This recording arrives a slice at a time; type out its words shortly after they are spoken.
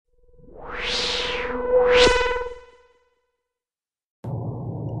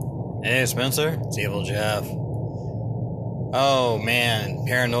Hey Spencer, it's Evil Jeff. Oh man,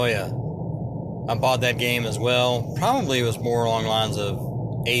 Paranoia. I bought that game as well. Probably it was more along the lines of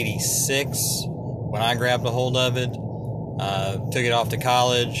 86 when I grabbed a hold of it. Took it off to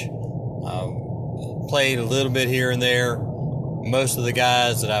college. Played a little bit here and there. Most of the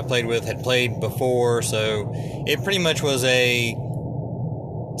guys that I played with had played before, so it pretty much was a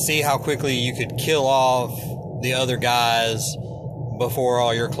see how quickly you could kill off the other guys before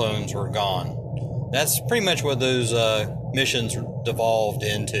all your clones were gone. That's pretty much what those missions devolved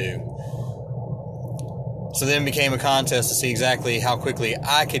into. So then it became a contest to see exactly how quickly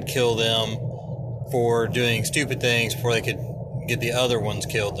I could kill them for doing stupid things before they could get the other ones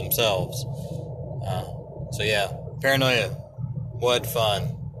killed themselves. So yeah, Paranoia. What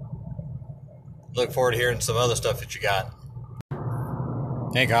fun. Look forward to hearing some other stuff that you got.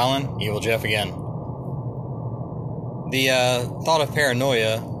 Hey Colin, Evil Jeff again. The thought of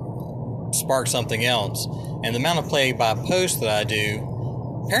Paranoia sparked something else, and the amount of play by post that I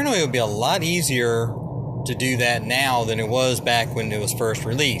do, Paranoia would be a lot easier to do that now than it was back when it was first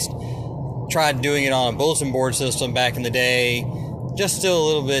released. Tried doing it on a bulletin board system back in the day, just still a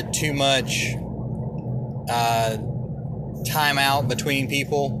little bit too much time out between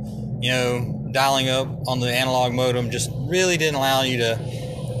people. You know, dialing up on the analog modem just really didn't allow you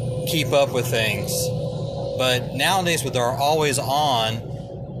to keep up with things. But nowadays, with our always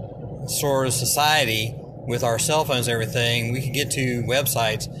on sort of society, with our cell phones and everything, we can get to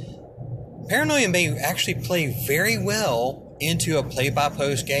websites. Paranoia may actually play very well into a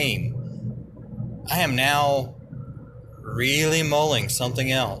play-by-post game. I am now really mulling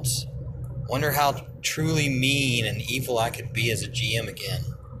something else. Wonder how truly mean and evil I could be as a GM again.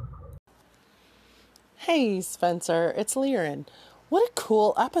 Hey Spencer, it's Liren. What a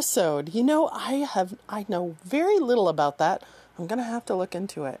cool episode. You know, I know very little about that. I'm going to have to look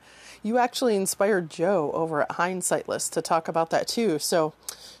into it. You actually inspired Joe over at Hindsight List to talk about that too. So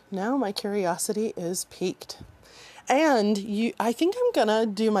now my curiosity is piqued. And I think I'm going to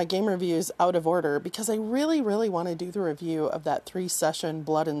do my game reviews out of order because I really, really want to do the review of that 3-session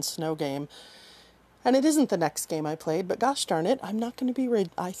Blood and Snow game. And it isn't the next game I played, but gosh darn it, I'm not going to be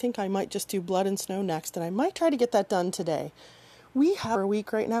I think I might just do Blood and Snow next, and I might try to get that done today. We have a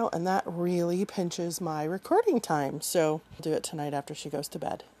week right now, and that really pinches my recording time, so I'll do it tonight after she goes to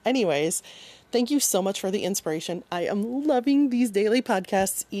bed. Anyways, thank you so much for the inspiration. I am loving these daily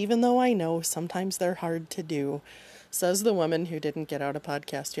podcasts, even though I know sometimes they're hard to do. Says the woman who didn't get out a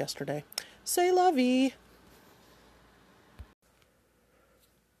podcast yesterday. C'est la vie.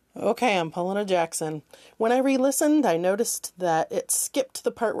 Okay, I'm pulling a Jackson. When I re-listened, I noticed that it skipped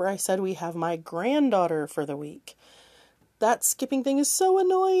the part where I said we have my granddaughter for the week. That skipping thing is so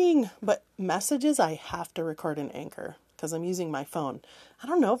annoying, but messages I have to record in Anchor because I'm using my phone. I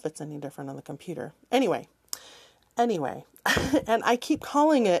don't know if it's any different on the computer. Anyway, and I keep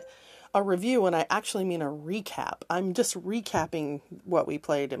calling it a review when I actually mean a recap. I'm just recapping what we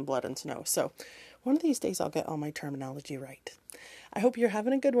played in Blood and Snow. So one of these days I'll get all my terminology right. I hope you're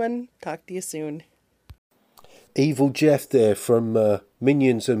having a good one. Talk to you soon. Evil Jeff there from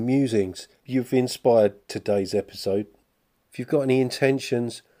Minions and Musings. You've inspired today's episode. If you've got any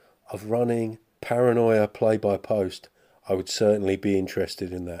intentions of running Paranoia play-by-post, I would certainly be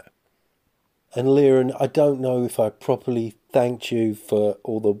interested in that. And Liren, I don't know if I properly thanked you for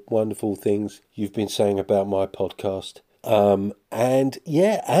all the wonderful things you've been saying about my podcast. And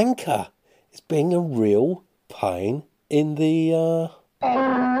yeah, Anchor is being a real pain in the...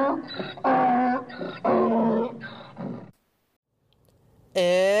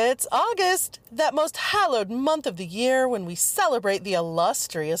 It's August, that most hallowed month of the year when we celebrate the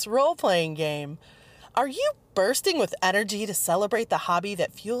illustrious role-playing game. Are you bursting with energy to celebrate the hobby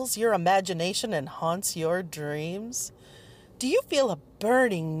that fuels your imagination and haunts your dreams? Do you feel a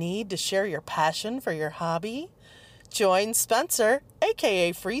burning need to share your passion for your hobby? Join Spencer,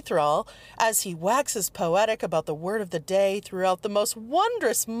 aka Freethrall, as he waxes poetic about the word of the day throughout the most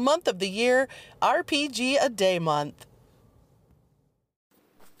wondrous month of the year, RPG A Day Month.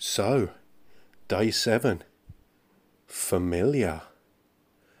 So, day 7. Familiar.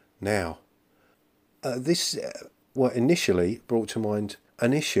 Now, this initially brought to mind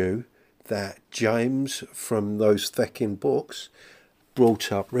an issue that James from those Thekkin books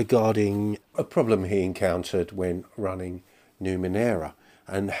brought up regarding a problem he encountered when running Numenera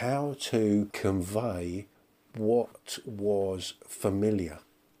and how to convey what was familiar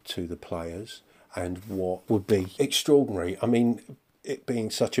to the players and what would be extraordinary. I mean, it being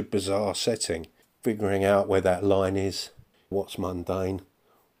such a bizarre setting, figuring out where that line is, what's mundane,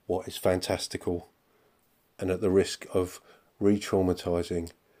 what is fantastical, and at the risk of re-traumatising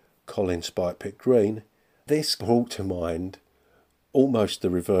Colin Spike Pitt Green, this brought to mind almost the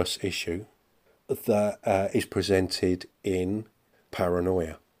reverse issue that is presented in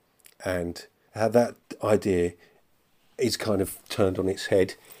Paranoia, and how that idea is kind of turned on its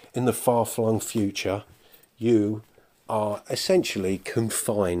head. In the far-flung future, you are essentially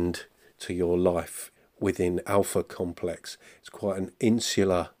confined to your life within Alpha Complex. It's quite an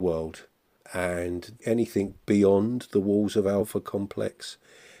insular world, and anything beyond the walls of Alpha Complex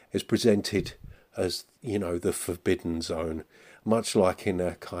is presented as, you know, the forbidden zone, much like in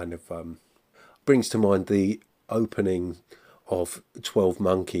a kind of brings to mind the opening of 12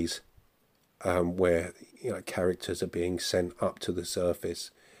 Monkeys, where, you know, characters are being sent up to the surface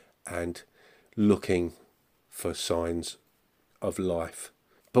and looking for signs of life.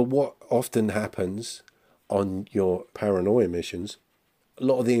 But what often happens on your paranoia missions, a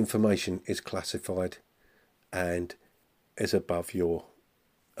lot of the information is classified and is above your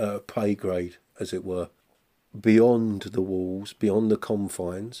pay grade, as it were, beyond the walls, beyond the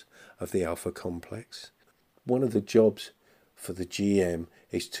confines of the Alpha Complex. One of the jobs for the GM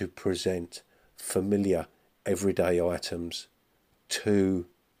is to present familiar everyday items to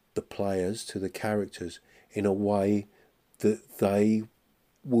the players, to the characters, in a way that they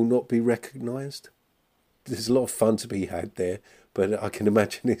will not be recognised. There's a lot of fun to be had there, but I can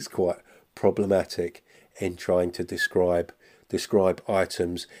imagine it's quite problematic in trying to describe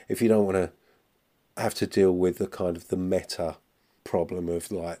items if you don't want to have to deal with the kind of the meta problem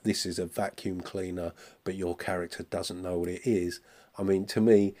of, like, this is a vacuum cleaner but your character doesn't know what it is. I mean, to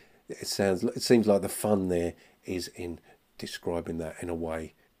me it seems like the fun there is in describing that in a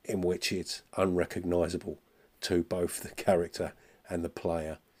way in which it's unrecognisable to both the character and the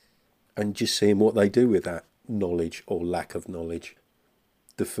player, and just seeing what they do with that knowledge or lack of knowledge.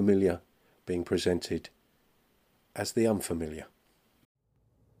 The familiar being presented as the unfamiliar.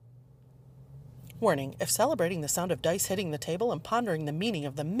 Warning, if celebrating the sound of dice hitting the table and pondering the meaning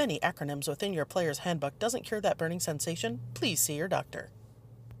of the many acronyms within your player's handbook doesn't cure that burning sensation, please see your doctor.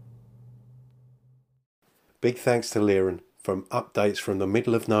 Big thanks to Liren from Updates from the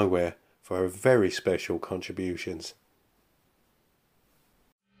Middle of Nowhere for her very special contributions.